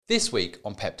This week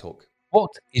on Pep Talk.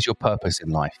 What is your purpose in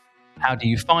life? How do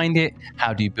you find it?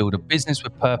 How do you build a business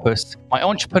with purpose? My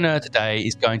entrepreneur today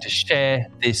is going to share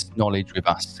this knowledge with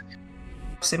us.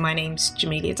 So my name's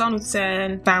Jamelia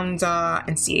Donaldson, founder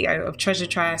and CEO of Treasure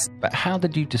Trust. But how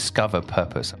did you discover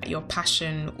purpose? Your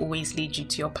passion always leads you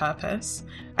to your purpose.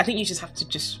 I think you just have to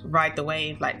just ride the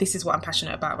wave. Like, this is what I'm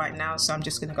passionate about right now, so I'm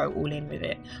just going to go all in with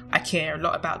it. I care a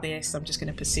lot about this, I'm just going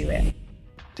to pursue it.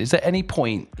 Is there any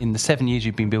point in the 7 years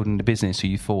you've been building the business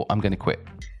where you thought, I'm going to quit?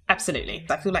 Absolutely.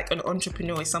 I feel like an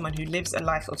entrepreneur is someone who lives a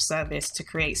life of service to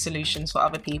create solutions for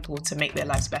other people to make their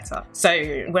lives better.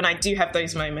 So when I do have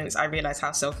those moments, I realize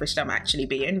how selfish I'm actually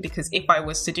being, because if I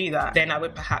was to do that, then I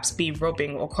would perhaps be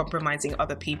robbing or compromising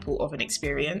other people of an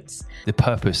experience. The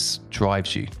purpose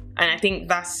drives you. And I think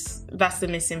that's the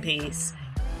missing piece.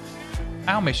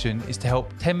 Our mission is to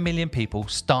help 10 million people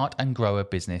start and grow a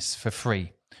business for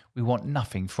free. We want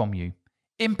nothing from you.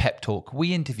 In Pep Talk,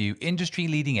 we interview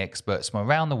industry-leading experts from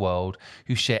around the world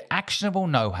who share actionable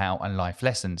know-how and life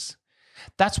lessons.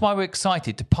 That's why we're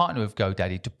excited to partner with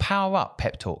GoDaddy to power up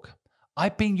Pep Talk.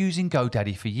 I've been using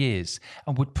GoDaddy for years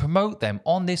and would promote them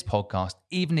on this podcast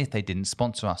even if they didn't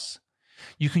sponsor us.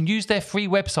 You can use their free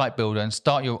website builder and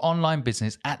start your online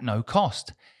business at no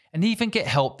cost, and even get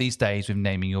help these days with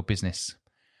naming your business.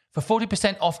 For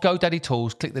 40% off GoDaddy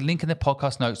tools, click the link in the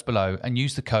podcast notes below and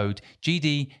use the code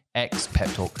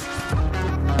GDXPepTalk.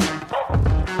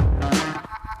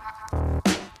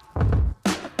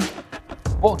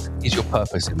 What is your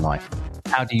purpose in life?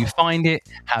 How do you find it?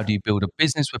 How do you build a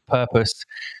business with purpose?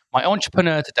 My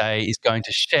entrepreneur today is going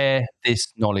to share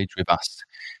this knowledge with us.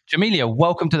 Jamelia,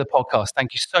 welcome to the podcast.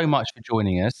 Thank you so much for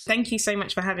joining us. Thank you so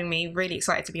much for having me. Really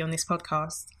excited to be on this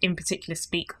podcast, in particular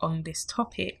speak on this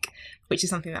topic, which is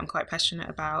something that I'm quite passionate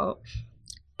about.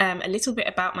 A little bit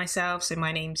about myself. So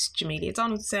my name's Jamelia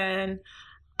Donaldson.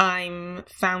 I'm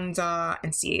founder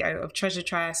and CEO of Treasure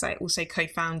Trust. I also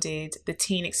co-founded the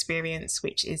Teen Experience,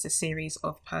 which is a series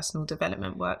of personal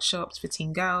development workshops for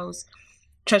teen girls.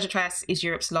 Treasure Trust is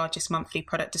Europe's largest monthly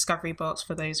product discovery box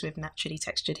for those with naturally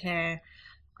textured hair.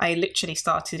 I literally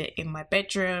started it in my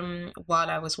bedroom while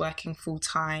I was working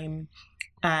full-time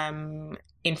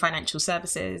in financial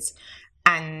services,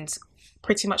 and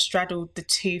pretty much straddled the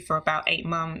two for about 8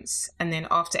 months. And then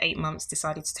after 8 months,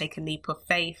 decided to take a leap of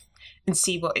faith and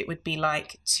see what it would be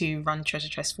like to run Treasure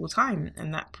Trust full-time.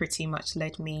 And that pretty much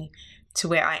led me to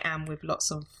where I am, with lots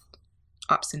of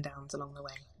ups and downs along the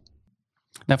way.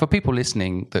 Now, for people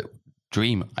listening that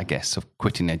dream, I guess, of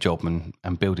quitting their job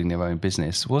and building their own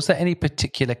business, was there any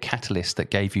particular catalyst that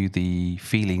gave you the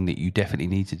feeling that you definitely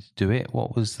needed to do it?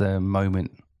 What was the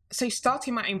moment? So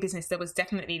starting my own business, there was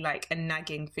definitely like a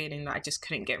nagging feeling that I just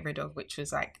couldn't get rid of, which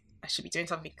was like, I should be doing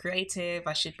something creative.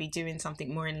 I should be doing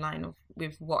something more in line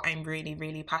with what I'm really,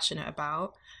 really passionate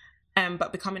about.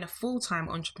 But becoming a full-time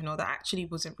entrepreneur, that actually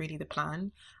wasn't really the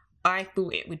plan. I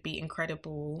thought it would be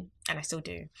incredible, and I still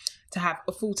do, to have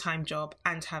a full-time job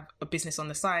and have a business on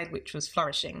the side, which was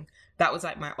flourishing. That was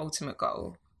like my ultimate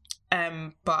goal.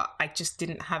 But I just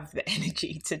didn't have the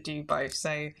energy to do both.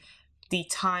 So the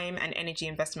time and energy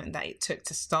investment that it took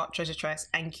to start Treasure Trust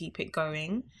and keep it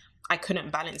going, I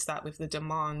couldn't balance that with the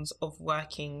demands of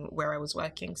working where I was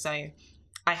working. So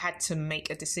I had to make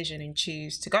a decision and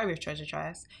choose to go with Treasure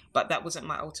Trust, but that wasn't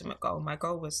my ultimate goal. My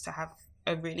goal was to have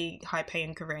a really high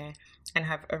paying career and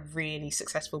have a really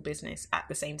successful business at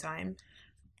the same time.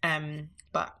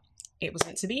 But it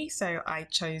wasn't to be, so I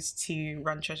chose to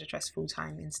run Treasure Trust full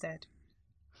time instead.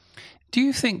 Do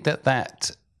you think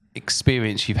that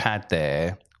experience you've had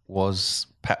there was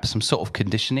perhaps some sort of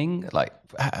conditioning? Like,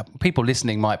 people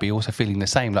listening might be also feeling the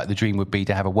same, like the dream would be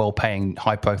to have a well-paying,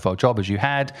 high-profile job as you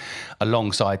had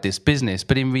alongside this business.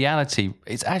 But in reality,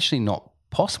 it's actually not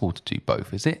possible to do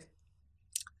both, is it?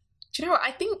 Do you know what?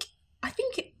 I think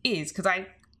it is, because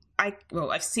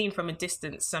I've seen from a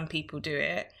distance some people do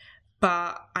it,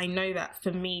 but I know that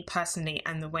for me personally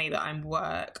and the way that I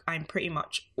work, I'm pretty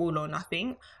much all or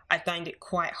nothing. I find it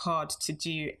quite hard to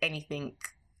do anything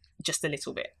just a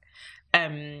little bit.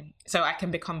 So I can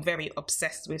become very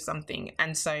obsessed with something.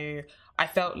 And so I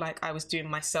felt like I was doing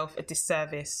myself a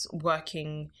disservice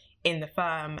working in the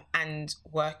firm and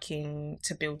working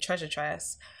to build Treasure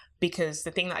Trust. Because the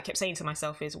thing that I kept saying to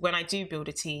myself is, when I do build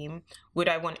a team, would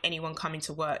I want anyone coming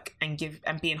to work and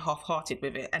being half-hearted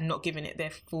with it and not giving it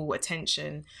their full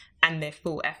attention and their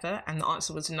full effort? And the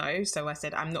answer was no. So I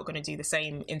said, I'm not going to do the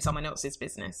same in someone else's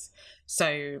business.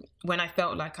 So when I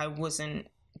felt like I wasn't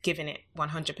giving it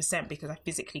 100% because I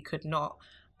physically could not,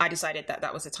 I decided that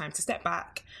that was the time to step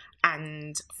back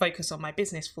and focus on my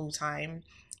business full time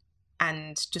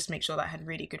and just make sure that I had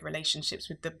really good relationships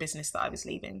with the business that I was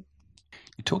leaving.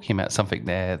 You're talking about something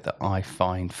there that I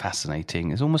find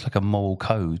fascinating. It's almost like a moral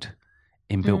code,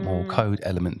 inbuilt moral code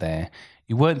element there.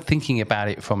 You weren't thinking about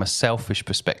it from a selfish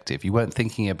perspective. You weren't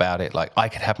thinking about it like I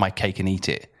could have my cake and eat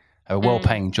it, have a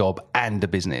well-paying job and a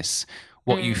business.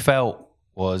 What you felt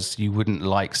was you wouldn't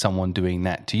like someone doing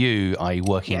that to you, i.e.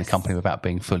 working in a company without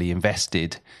being fully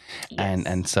invested.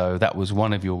 And so that was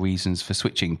one of your reasons for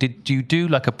switching. Did you do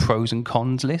like a pros and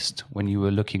cons list when you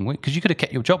were looking? Because you could have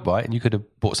kept your job, right? And you could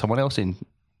have brought someone else in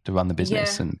to run the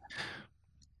business. And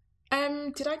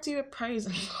did I do a pros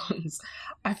and cons?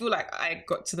 I feel like I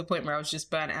got to the point where I was just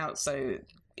burnt out, so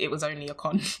it was only a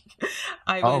con.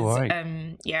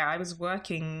 I was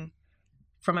working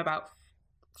from about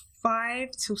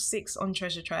 5 till 6 on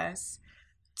Treasure Tress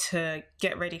to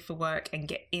get ready for work and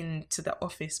get into the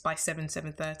office by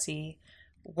 7:30,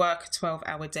 work a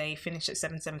 12-hour day, finish at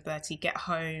 7:30, get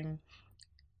home,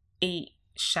 eat,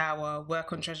 shower,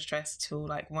 work on Treasure Tress till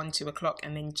like 1-2 o'clock,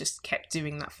 and then just kept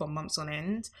doing that for months on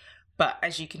end. But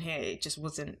as you can hear, it just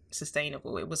wasn't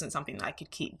sustainable. It wasn't something that I could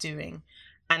keep doing.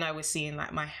 And I was seeing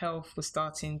like my health was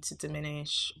starting to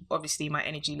diminish. Obviously, my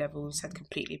energy levels had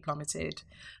completely plummeted.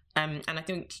 And I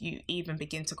think you even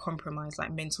begin to compromise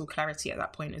like mental clarity at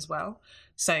that point as well.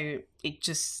 So it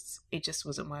just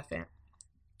wasn't worth it.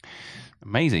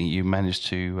 Amazing. You managed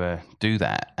to do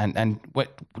that. And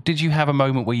what did you have a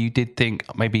moment where you did think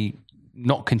maybe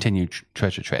not continue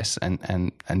Treasure Tress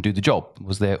and do the job?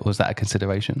 Was that a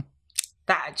consideration?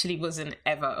 That actually wasn't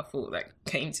ever a thought that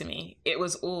came to me. It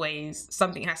was always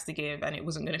something has to give, and it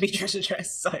wasn't going to be Treasure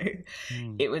Tress, so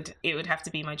it would have to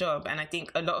be my job. And I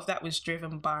think a lot of that was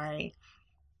driven by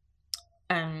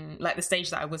like the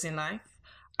stage that I was in life.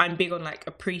 I'm big on like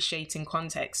appreciating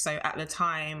context. So at the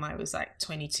time I was like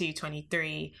 22,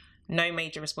 23, no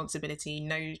major responsibility,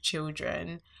 no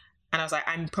children. And I was like,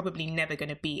 I'm probably never going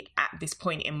to be at this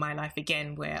point in my life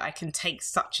again where I can take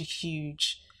such a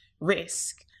huge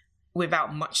risk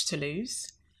without much to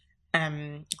lose.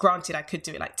 Granted, I could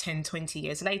do it like 10, 20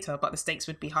 years later, but the stakes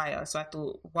would be higher. So I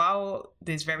thought, while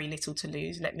there's very little to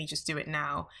lose, let me just do it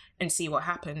now and see what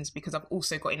happens, because I've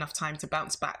also got enough time to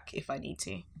bounce back if I need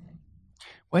to.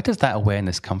 Where does that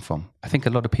awareness come from? I think a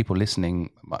lot of people listening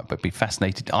might be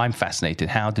fascinated. I'm fascinated.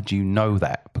 How did you know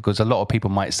that? Because a lot of people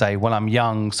might say, well, I'm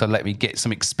young, so let me get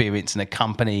some experience in a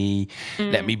company.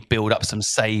 Let me build up some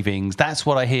savings. That's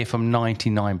what I hear from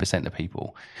 99% of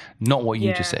people, not what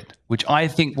you just said, which I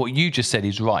think what you just said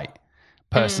is right,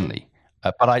 personally.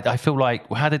 But I feel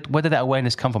like, where did that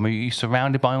awareness come from? Are you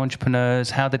surrounded by entrepreneurs?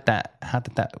 How did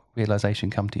that realization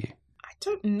come to you?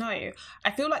 Don't know.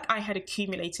 I feel like I had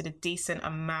accumulated a decent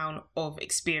amount of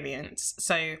experience.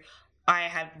 So I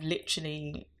have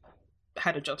literally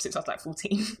had a job since I was like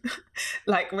 14.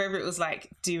 Like whether it was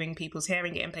like doing people's hair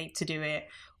and getting paid to do it,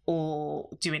 or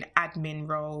doing admin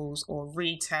roles or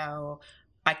retail.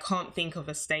 I can't think of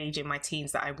a stage in my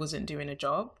teens that I wasn't doing a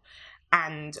job.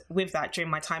 And with that, during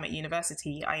my time at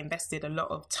university, I invested a lot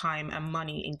of time and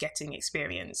money in getting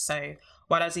experience. So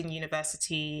while I was in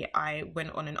university, I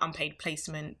went on an unpaid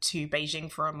placement to Beijing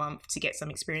for a month to get some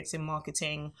experience in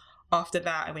marketing. After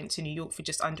that, I went to New York for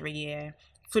just under a year,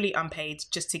 fully unpaid,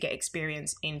 just to get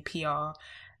experience in PR.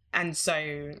 And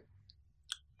so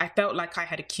I felt like I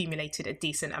had accumulated a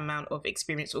decent amount of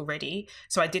experience already.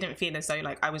 So I didn't feel as though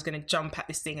like I was going to jump at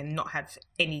this thing and not have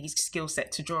any skill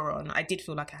set to draw on. I did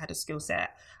feel like I had a skill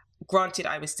set. Granted,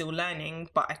 I was still learning,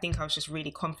 but I think I was just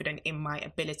really confident in my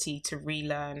ability to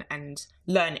relearn and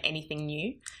learn anything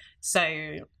new.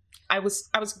 So I was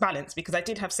balanced because I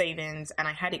did have savings and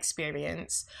I had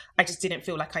experience. I just didn't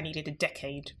feel like I needed a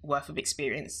decade worth of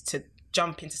experience to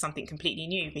jump into something completely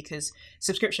new, because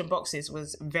subscription boxes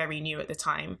was very new at the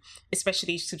time,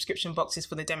 especially subscription boxes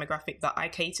for the demographic that I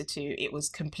cater to. It was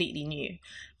completely new.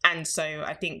 And so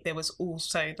I think there was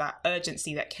also that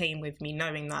urgency that came with me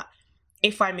knowing that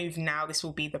if I move now, this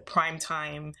will be the prime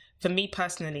time for me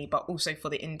personally, but also for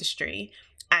the industry.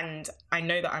 And I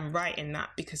know that I'm right in that,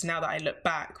 because now that I look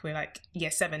back, we're like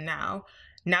year 7 now.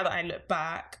 Now that I look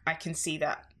back, I can see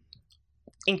that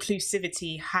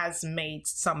inclusivity has made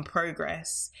some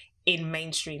progress in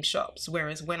mainstream shops.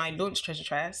 Whereas when I launched Treasure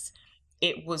Tress,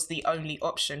 it was the only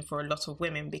option for a lot of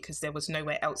women because there was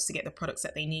nowhere else to get the products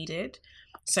that they needed.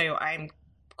 So I'm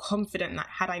confident that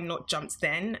had I not jumped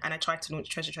then and I tried to launch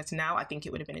Treasure Tress now, I think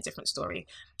it would have been a different story.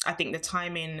 I think the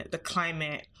timing, the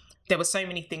climate, there were so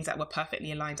many things that were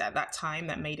perfectly aligned at that time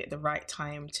that made it the right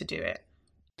time to do it.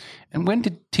 And when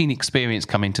did Teen Experience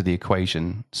come into the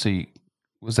equation? So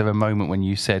was there a moment when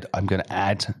you said, I'm going to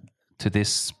add to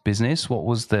this business? What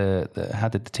was how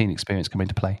did the Teen Experience come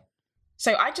into play?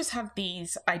 So I just have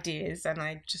these ideas and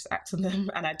I just act on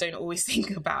them, and I don't always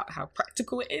think about how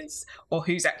practical it is or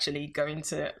who's actually going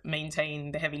to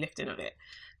maintain the heavy lifting of it.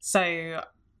 So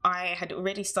I had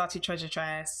already started Treasure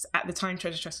Tress. At the time,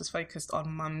 Treasure Tress was focused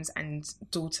on mums and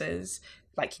daughters,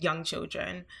 like young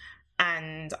children.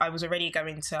 And I was already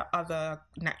going to other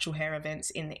natural hair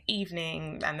events in the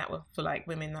evening, and that were for like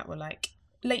women that were like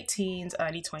late teens,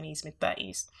 early 20s, mid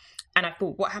 30s. And I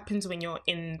thought, what happens when you're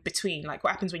in between? Like,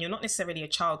 what happens when you're not necessarily a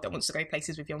child that wants to go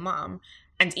places with your mum,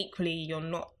 and equally you're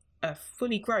not a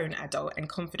fully grown adult and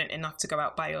confident enough to go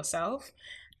out by yourself?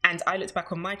 And I looked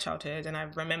back on my childhood and I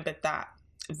remembered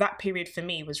that period for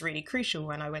me was really crucial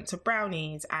when I went to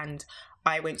Brownies and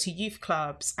I went to youth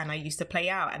clubs and I used to play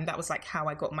out. And that was like how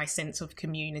I got my sense of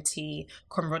community,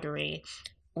 camaraderie.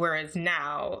 Whereas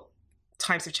now,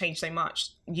 times have changed so much.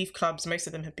 Youth clubs, most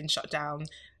of them have been shut down,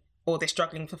 or they're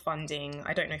struggling for funding.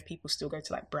 I don't know if people still go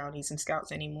to like Brownies and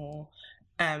Scouts anymore.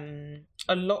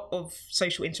 A lot of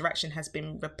social interaction has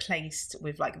been replaced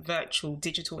with like virtual,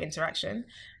 digital interaction.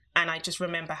 And I just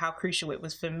remember how crucial it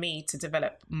was for me to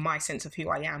develop my sense of who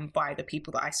I am by the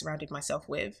people that I surrounded myself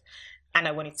with. And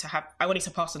I wanted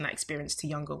to pass on that experience to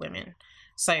younger women.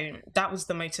 So that was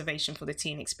the motivation for the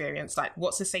teen experience. Like,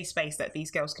 what's a safe space that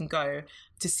these girls can go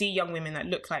to see young women that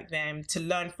look like them, to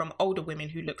learn from older women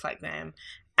who look like them,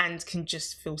 and can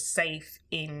just feel safe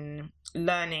in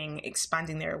learning,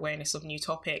 expanding their awareness of new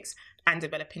topics, and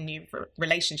developing new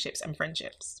relationships and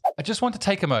friendships. I just want to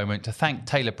take a moment to thank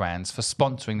Taylor Brands for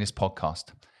sponsoring this podcast.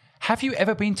 Have you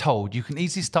ever been told you can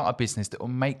easily start a business that will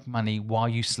make money while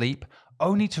you sleep,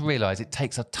 only to realize it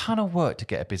takes a ton of work to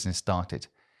get a business started?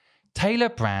 Taylor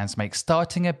Brands makes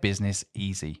starting a business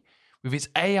easy. With its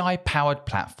AI-powered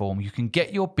platform, you can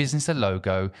get your business a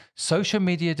logo, social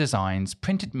media designs,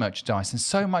 printed merchandise, and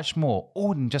so much more,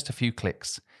 all in just a few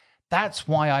clicks. That's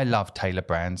why I love Taylor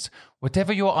Brands.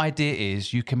 Whatever your idea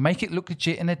is, you can make it look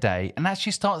legit in a day and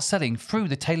actually start selling through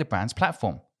the Taylor Brands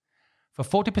platform. For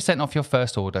 40% off your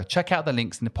first order, check out the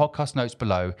links in the podcast notes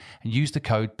below and use the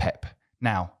code PEP.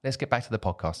 Now, let's get back to the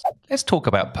podcast. Let's talk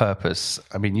about purpose.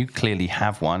 I mean, you clearly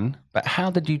have one, but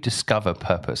how did you discover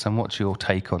purpose, and what's your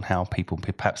take on how people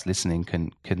perhaps listening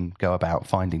can go about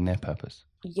finding their purpose?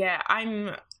 Yeah,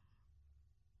 I'm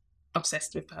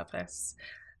obsessed with purpose.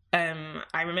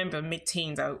 I remember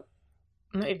mid-teens,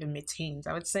 not even mid-teens,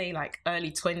 I would say like early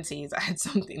 20s, I had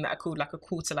something that I called like a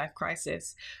quarter life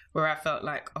crisis, where I felt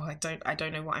like, oh, I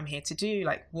don't know what I'm here to do.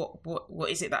 Like,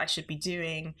 what is it that I should be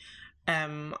doing?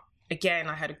 Again,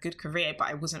 I had a good career, but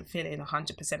I wasn't feeling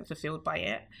 100% fulfilled by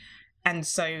it. And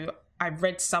so I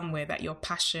read somewhere that your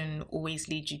passion always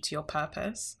leads you to your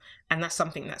purpose. And that's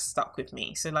something that stuck with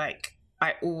me. So like,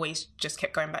 I always just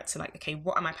kept going back to like, okay,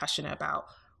 what am I passionate about?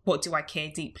 What do I care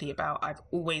deeply about? I've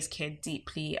always cared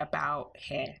deeply about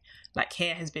hair. Like,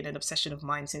 hair has been an obsession of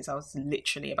mine since I was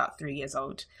literally about 3 years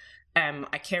old.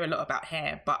 I care a lot about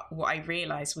hair, but what I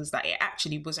realized was that it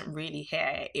actually wasn't really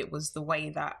hair. It was the way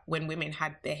that when women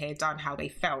had their hair done, how they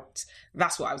felt.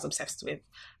 That's what I was obsessed with.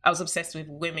 I was obsessed with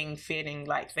women feeling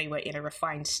like they were in a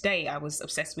refined state. I was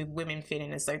obsessed with women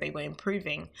feeling as though they were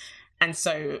improving. And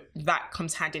so that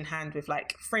comes hand in hand with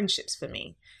like friendships for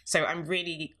me. So I'm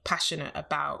really passionate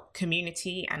about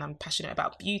community and I'm passionate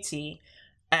about beauty.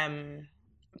 But I'm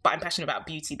passionate about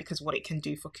beauty because what it can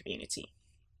do for community.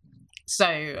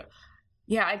 So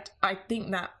yeah, I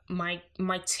think that my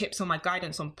tips or my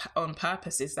guidance on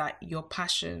purpose is that your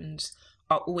passions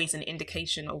are always an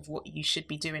indication of what you should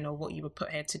be doing or what you were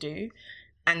put here to do.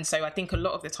 And so I think a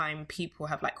lot of the time people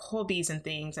have like hobbies and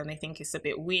things and they think it's a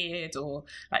bit weird, or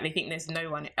like they think there's no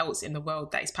one else in the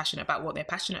world that is passionate about what they're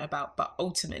passionate about. But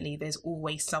ultimately there's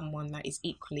always someone that is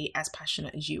equally as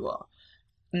passionate as you are.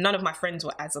 None of my friends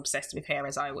were as obsessed with hair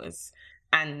as I was.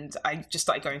 And I just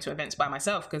started going to events by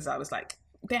myself because I was like,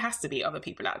 there has to be other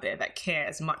people out there that care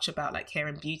as much about like hair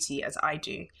and beauty as I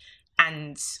do.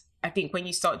 And I think when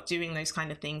you start doing those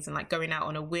kind of things and like going out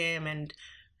on a whim and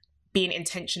being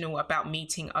intentional about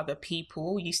meeting other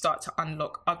people, you start to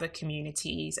unlock other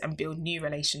communities and build new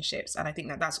relationships. And I think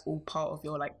that that's all part of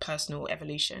your like personal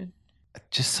evolution.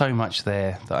 Just so much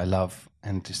there that I love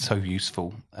and it's so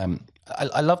useful.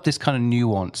 I love this kind of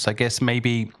nuance. I guess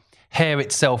maybe hair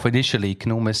itself initially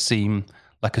can almost seem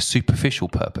like a superficial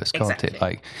purpose, can't Exactly. it?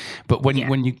 Like, but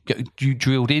when you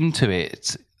drilled into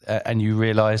it and you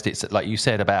realised it's like you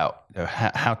said about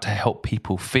how to help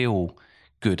people feel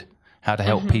good, how to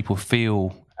help people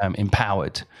feel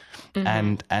empowered,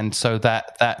 and so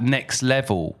that next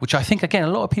level, which I think again a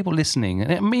lot of people listening,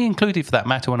 and me included for that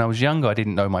matter, when I was younger, I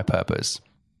didn't know my purpose.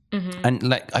 And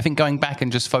like, I think going back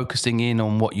and just focusing in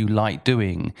on what you like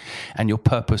doing and your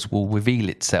purpose will reveal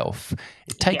itself.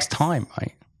 It takes time,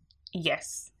 right?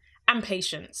 Yes. And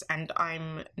patience. And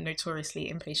I'm notoriously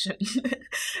impatient.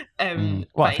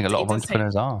 Well, I think a lot of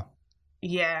entrepreneurs are.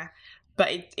 Yeah.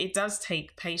 But it does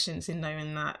take patience in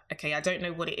knowing that, okay, I don't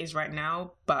know what it is right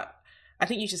now, but I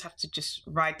think you just have to just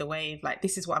ride the wave. Like,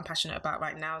 this is what I'm passionate about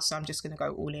right now, so I'm just going to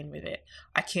go all in with it.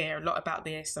 I care a lot about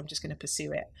this, so I'm just going to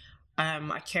pursue it.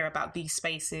 I care about these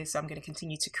spaces, so I'm going to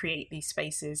continue to create these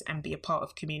spaces and be a part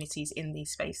of communities in these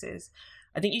spaces.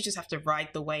 I think you just have to ride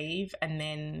the wave, and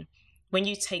then when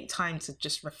you take time to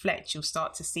just reflect, you'll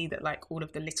start to see that like all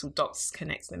of the little dots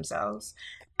connect themselves.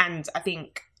 And I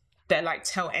think the like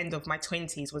tail end of my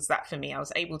 20s was that for me. I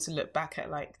was able to look back at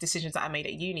like decisions that I made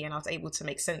at uni, and I was able to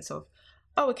make sense of,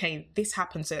 oh, okay, this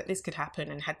happened so that this could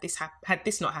happen, and had this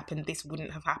not happened, this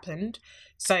wouldn't have happened.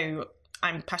 So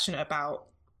I'm passionate about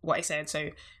what I said. So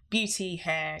beauty,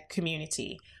 hair,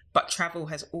 community, but travel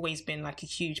has always been like a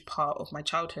huge part of my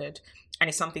childhood, and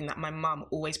it's something that my mum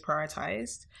always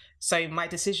prioritized. So my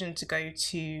decision to go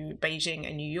to Beijing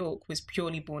and New York was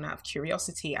purely born out of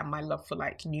curiosity and my love for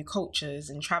like new cultures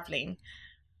and traveling.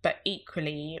 But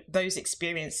equally, those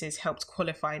experiences helped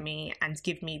qualify me and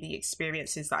give me the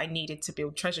experiences that I needed to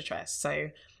build Treasure Tress. So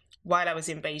while I was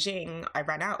in Beijing, I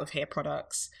ran out of hair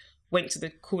products, went to the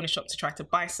corner shop to try to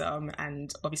buy some,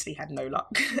 and obviously had no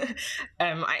luck.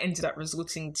 I ended up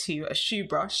resorting to a shoe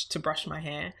brush to brush my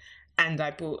hair, and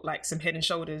I bought like some Head and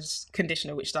Shoulders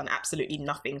conditioner, which done absolutely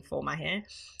nothing for my hair.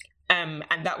 And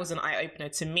that was an eye-opener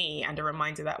to me, and a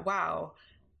reminder that, wow,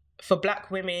 for Black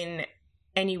women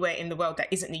anywhere in the world that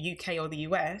isn't the UK or the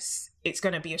US, it's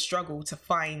going to be a struggle to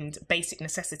find basic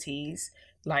necessities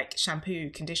like shampoo,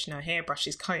 conditioner,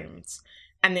 hairbrushes, combs.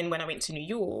 And then when I went to New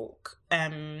York,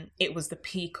 it was the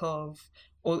peak of,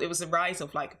 or it was the rise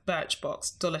of like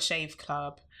Birchbox, Dollar Shave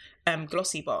Club,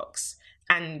 Glossybox.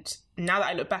 And now that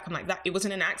I look back, I'm like, that it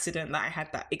wasn't an accident that I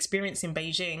had that experience in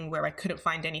Beijing where I couldn't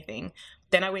find anything.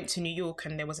 Then I went to New York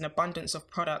and there was an abundance of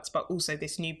products, but also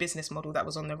this new business model that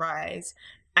was on the rise.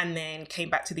 And then came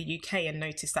back to the UK and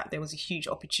noticed that there was a huge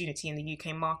opportunity in the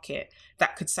UK market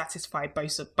that could satisfy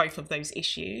both of those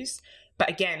issues. But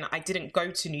again, I didn't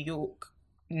go to New York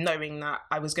knowing that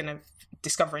I was going to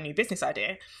discover a new business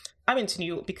idea. I went to New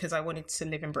York because I wanted to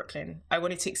live in Brooklyn. I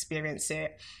wanted to experience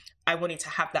it. I wanted to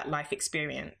have that life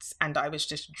experience. And I was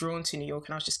just drawn to New York,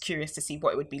 and I was just curious to see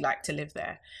what it would be like to live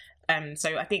there.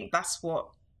 So I think that's what,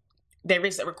 there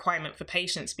is a requirement for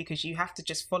patience, because you have to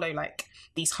just follow like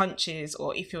these hunches,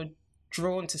 or if you're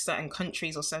drawn to certain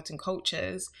countries or certain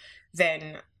cultures,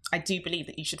 then I do believe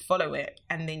that you should follow it,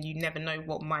 and then you never know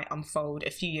what might unfold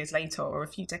a few years later or a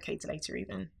few decades later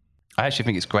even. I actually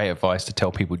think it's great advice to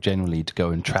tell people generally to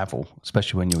go and travel,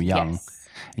 especially when you're young. Yes,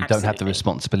 you absolutely. Don't have the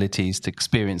responsibilities to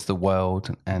experience the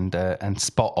world and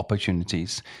spot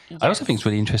opportunities. Yes. I also think it's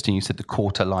really interesting you said the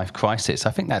quarter life crisis.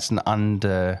 I think that's an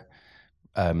under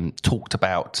talked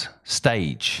about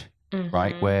stage.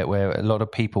 Right, where a lot of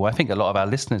people, I think a lot of our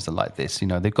listeners are like this, you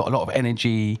know, they've got a lot of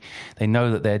energy, they know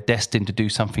that they're destined to do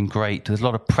something great, there's a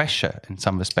lot of pressure in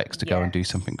some respects to go and do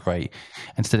something great,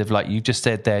 instead of like you just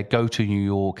said there, go to New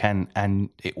York and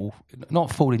it will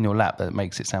not fall in your lap. That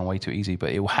makes it sound way too easy, but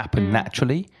it will happen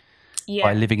naturally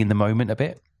by living in the moment a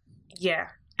bit.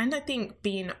 And I think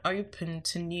being open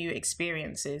to new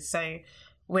experiences. So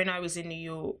when I was in New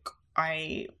York,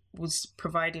 I was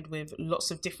provided with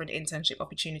lots of different internship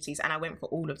opportunities, and I went for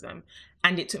all of them,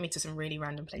 and it took me to some really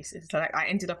random places. So like I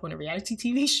ended up on a reality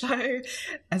TV show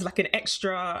as like an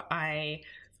extra. I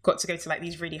got to go to like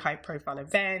these really high profile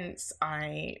events.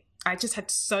 I just had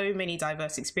so many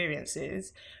diverse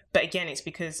experiences, but again, it's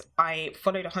because I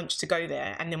followed a hunch to go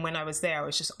there, and then when I was there, I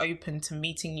was just open to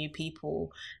meeting new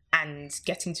people and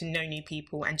getting to know new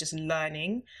people and just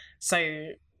learning.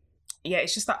 So yeah,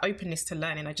 it's just that openness to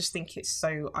learning. I just think it's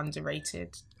so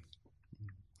underrated.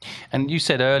 And you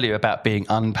said earlier about being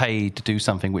unpaid to do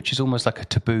something, which is almost like a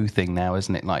taboo thing now,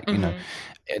 isn't it? Like, you know,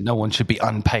 no one should be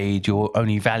unpaid. You're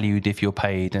only valued if you're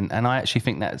paid. And I actually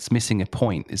think that's missing a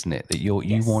point, isn't it? That you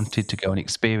wanted to go and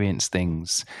experience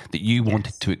things that you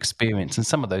wanted to experience. And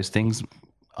some of those things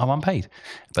are unpaid,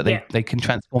 but they can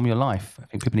transform your life. I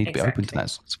think people need to be open to that.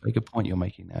 It's a very good point you're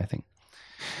making there, I think.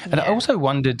 And I also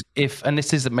wondered if, and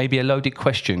this is maybe a loaded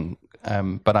question,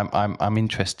 but I'm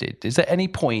interested. Is there any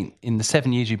point in the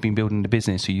 7 years you've been building the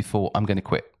business where you thought, I'm going to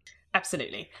quit?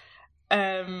 Absolutely.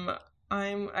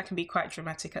 I can be quite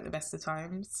dramatic at the best of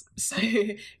times. So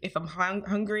if I'm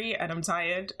hungry and I'm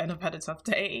tired and I've had a tough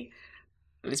day,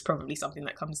 it's probably something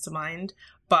that comes to mind.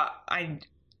 But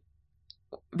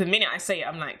the minute I say it,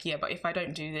 I'm like, yeah, but if I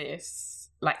don't do this,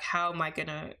 like, how am I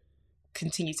gonna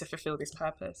continue to fulfill this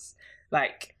purpose.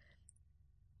 Like,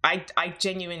 I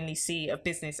genuinely see a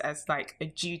business as like a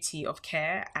duty of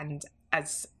care and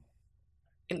as,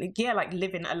 yeah, like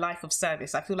living a life of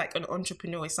service. I feel like an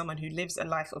entrepreneur is someone who lives a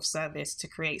life of service to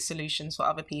create solutions for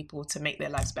other people to make their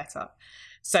lives better.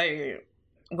 So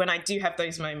when I do have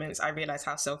those moments, I realize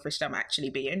how selfish I'm actually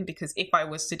being, because if I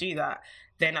was to do that,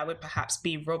 then I would perhaps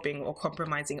be robbing or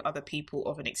compromising other people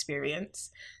of an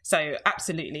experience. So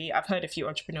absolutely, I've heard a few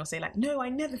entrepreneurs say like, no, I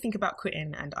never think about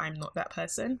quitting, and I'm not that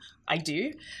person. I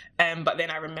do. But then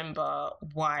I remember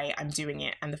why I'm doing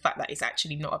it and the fact that it's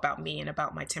actually not about me and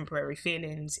about my temporary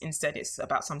feelings. Instead, it's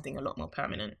about something a lot more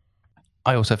permanent.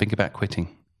 I also think about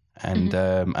quitting. And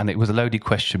and it was a loaded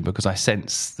question because I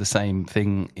sense the same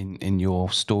thing in your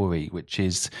story, which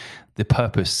is the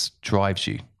purpose drives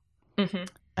you.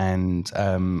 And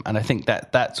I think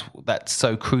that's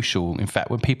so crucial. In fact,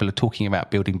 when people are talking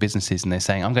about building businesses and they're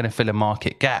saying, I'm going to fill a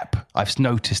market gap, I've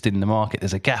noticed in the market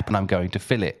there's a gap and I'm going to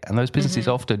fill it. And those businesses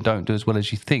often don't do as well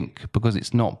as you think because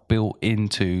it's not built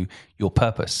into your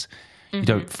purpose. You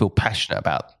don't feel passionate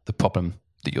about the problem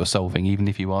that you're solving, even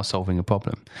if you are solving a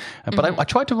problem. But I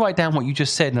tried to write down what you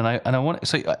just said, and I want.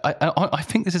 So I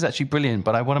think this is actually brilliant,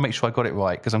 but I want to make sure I got it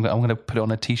right because I'm going to put it on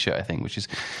a T-shirt. I think, which is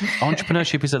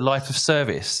entrepreneurship is a life of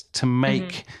service to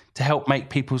help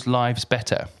make people's lives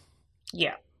better.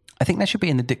 Yeah, I think that should be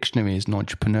in the dictionary as an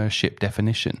entrepreneurship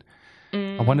definition.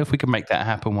 I wonder if we can make that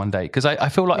happen one day, because I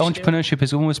feel like entrepreneurship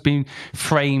has almost been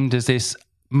framed as this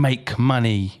make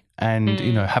money and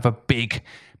have a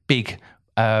big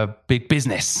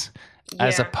business,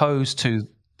 as opposed to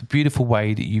the beautiful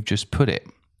way that you've just put it.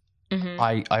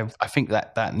 I think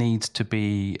that needs to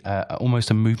be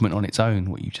almost a movement on its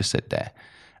own. What you just said there,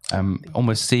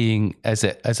 almost seeing as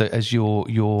your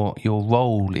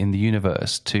role in the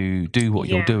universe to do what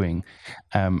you're doing,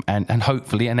 and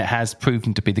hopefully, and it has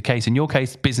proven to be the case in your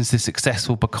case, business is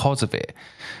successful because of it,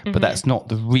 but that's not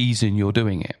the reason you're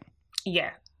doing it.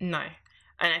 Yeah, no,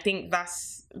 and I think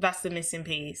that's the missing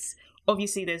piece.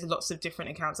 Obviously, there's lots of different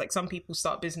accounts. Like, some people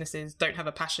start businesses, don't have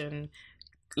a passion,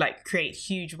 like create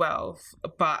huge wealth.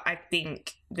 But I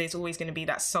think there's always going to be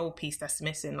that soul piece that's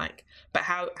missing. Like, but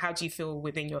how do you feel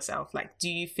within yourself? Like, do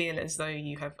you feel as though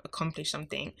you have accomplished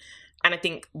something? And I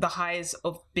think the highs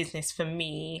of business for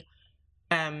me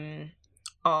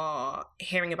are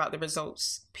hearing about the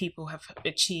results people have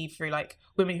achieved through, like,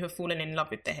 women who have fallen in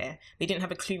love with their hair. They didn't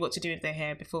have a clue what to do with their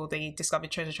hair before they discovered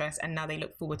Treasure Tress, and now they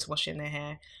look forward to washing their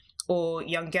hair. Or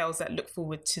young girls that look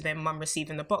forward to their mum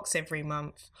receiving the box every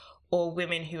month. Or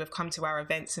women who have come to our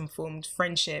events and formed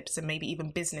friendships and maybe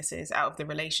even businesses out of the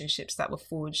relationships that were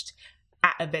forged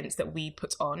at events that we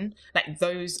put on. Like,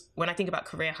 those, when I think about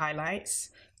career highlights,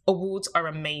 awards are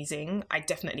amazing. I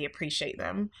definitely appreciate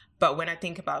them. But when I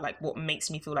think about like what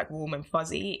makes me feel like warm and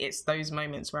fuzzy, it's those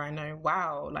moments where I know,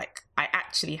 wow, like I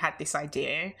actually had this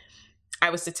idea.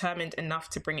 I was determined enough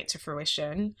to bring it to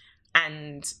fruition,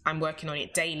 and I'm working on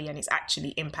it daily, and it's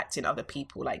actually impacting other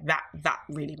people. Like that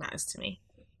really matters to me.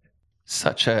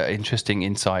 Such an interesting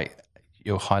insight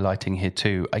you're highlighting here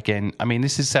too. Again, I mean,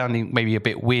 this is sounding maybe a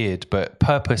bit weird, but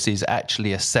purpose is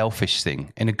actually a selfish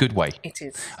thing in a good way. It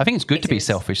is. I think it's good to be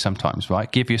selfish sometimes,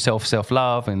 right? Give yourself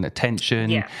self-love and attention.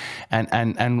 Yeah.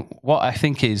 And what I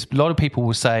think is, a lot of people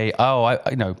will say,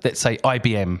 let's say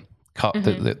IBM,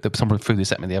 someone threw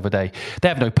this at me the other day. They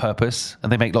have no purpose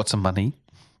and they make lots of money.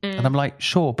 And I'm like,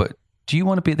 sure, but do you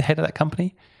want to be at the head of that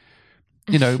company?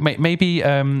 Maybe,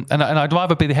 and I'd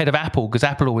rather be the head of Apple, because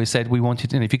Apple always said we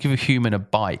wanted, if you give a human a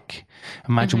bike,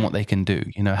 imagine what they can do,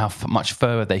 how much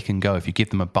further they can go if you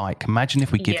give them a bike. Imagine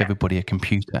if we give everybody a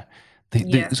computer.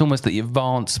 It's almost the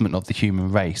advancement of the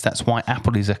human race. That's why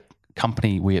Apple is a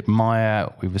company we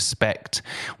admire, we respect,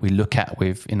 we look at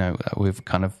with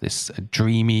kind of this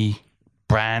dreamy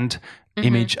brand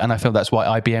image, and I feel that's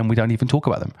why IBM, we don't even talk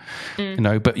about them.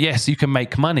 But yes, you can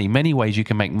make money. Many ways you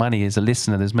can make money as a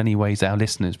listener. There's many ways our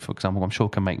listeners, for example, I'm sure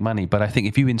can make money. But I think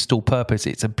if you install purpose,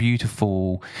 it's a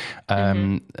beautiful,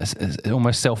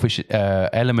 almost selfish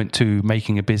element to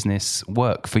making a business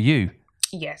work for you.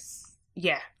 Yes.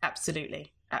 Yeah,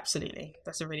 absolutely. That's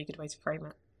a really good way to frame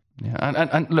it. Yeah,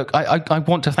 and look, I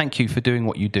want to thank you for doing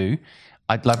what you do.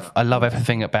 I love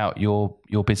everything about your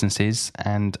businesses,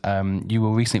 and you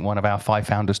were recently one of our 5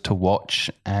 founders to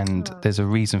watch, and there's a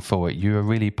reason for it. You are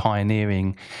really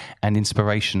pioneering and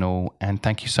inspirational, and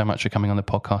thank you so much for coming on the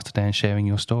podcast today and sharing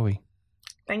your story.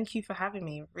 Thank you for having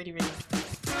me. Really, really.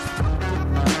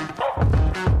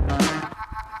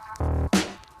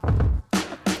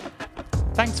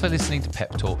 Thanks for listening to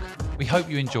Pep Talk. We hope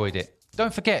you enjoyed it.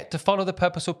 Don't forget to follow The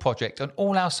Purposeful Project on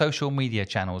all our social media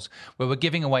channels, where we're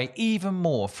giving away even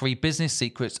more free business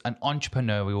secrets and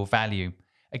entrepreneurial value.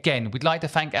 Again, we'd like to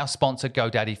thank our sponsor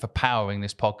GoDaddy for powering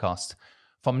this podcast.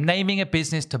 From naming a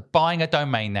business to buying a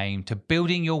domain name to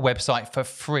building your website for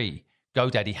free,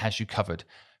 GoDaddy has you covered.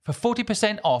 For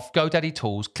 40% off GoDaddy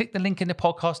tools, click the link in the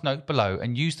podcast note below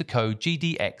and use the code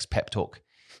GDXPepTalk.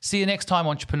 See you next time,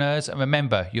 entrepreneurs, and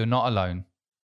remember, you're not alone.